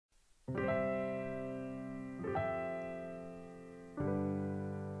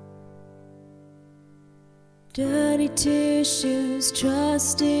Dirty tissues,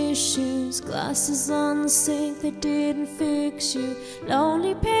 trust issues, glasses on the sink that didn't fix you,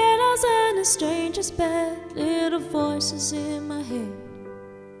 lonely pillows in a stranger's bed, little voices in my head.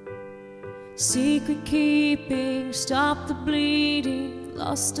 Secret keeping, stop the bleeding,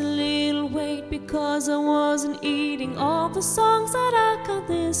 lost a little weight because I wasn't eating all the songs that I can't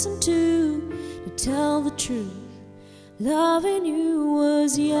listen to tell the truth. Loving you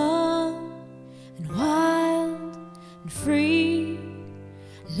was young and wild and free.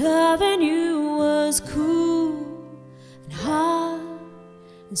 Loving you was cool and hot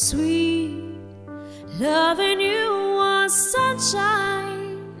and sweet. Loving you was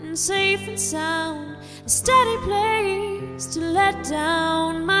sunshine and safe and sound, a steady place to let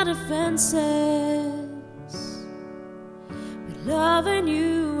down my defenses. But loving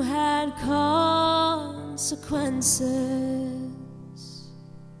you had consequences.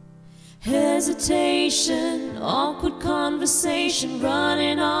 Hesitation, awkward conversation,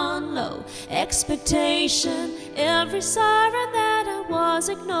 running on low expectation. Every siren that I was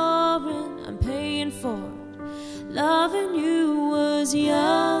ignoring, I'm paying for it. Loving you was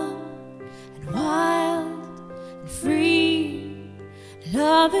young and wild and free.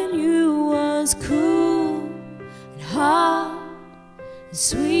 Loving you was cool and hot and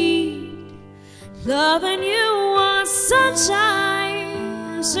sweet. Loving you was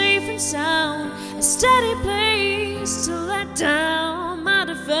sunshine, safe and sound, a steady place to let down my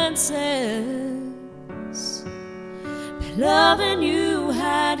defenses. But loving you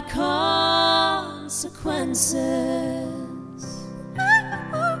had consequences.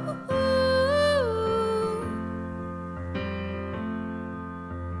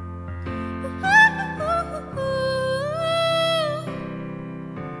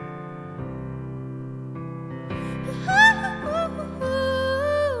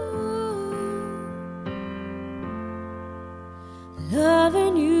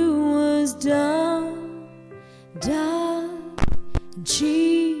 Loving you was dumb, dumb and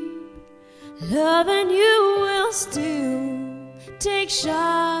cheap. Loving you will still take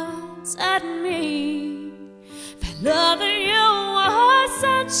shots at me. For loving you was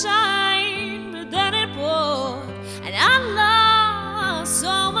sunshine, but then it poured, and I lost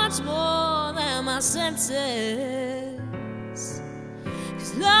so much more than my senses.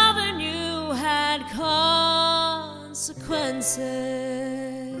 'Cause loving you had consequences.